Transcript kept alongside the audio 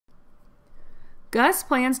Gus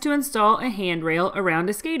plans to install a handrail around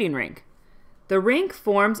a skating rink. The rink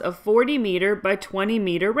forms a 40-meter by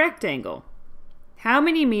 20-meter rectangle. How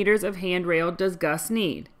many meters of handrail does Gus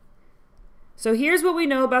need? So here's what we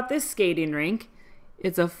know about this skating rink.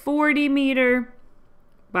 It's a 40-meter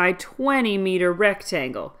by 20-meter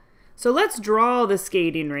rectangle. So let's draw the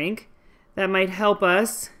skating rink. That might help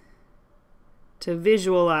us to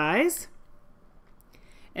visualize.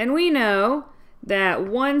 And we know that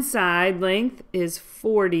one side length is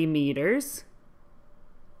 40 meters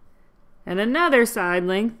and another side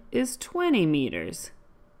length is 20 meters.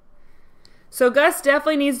 So Gus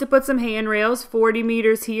definitely needs to put some handrails, 40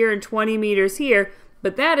 meters here and 20 meters here,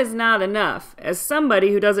 but that is not enough. As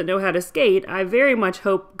somebody who doesn't know how to skate, I very much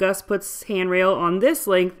hope Gus puts handrail on this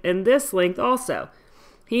length and this length also.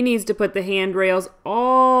 He needs to put the handrails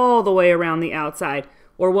all the way around the outside,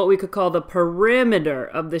 or what we could call the perimeter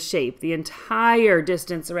of the shape, the entire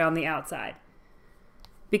distance around the outside.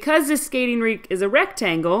 Because this skating rink is a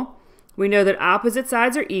rectangle, we know that opposite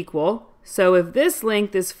sides are equal. So if this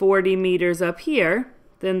length is 40 meters up here,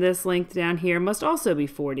 then this length down here must also be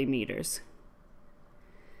 40 meters.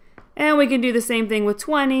 And we can do the same thing with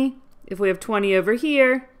 20. If we have 20 over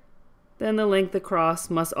here, then the length across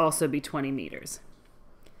must also be 20 meters.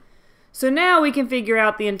 So now we can figure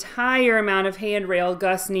out the entire amount of handrail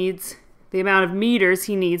Gus needs, the amount of meters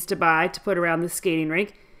he needs to buy to put around the skating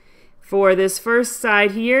rink. For this first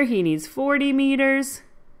side here, he needs 40 meters.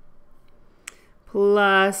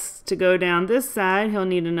 Plus, to go down this side, he'll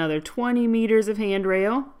need another 20 meters of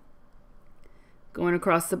handrail. Going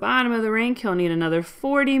across the bottom of the rink, he'll need another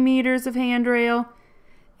 40 meters of handrail.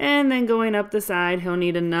 And then going up the side, he'll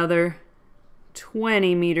need another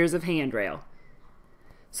 20 meters of handrail.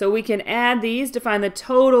 So we can add these to find the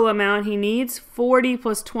total amount he needs. 40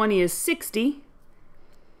 plus 20 is 60.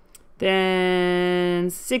 Then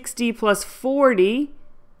 60 plus 40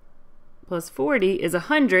 is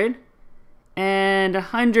 100. And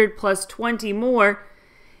 100 plus 20 more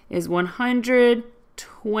is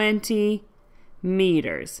 120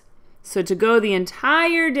 meters. So to go the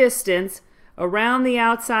entire distance around the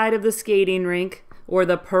outside of the skating rink, or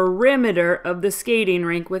the perimeter of the skating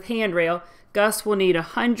rink with handrail, Gus will need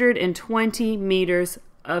 120 meters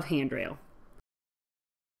of handrail.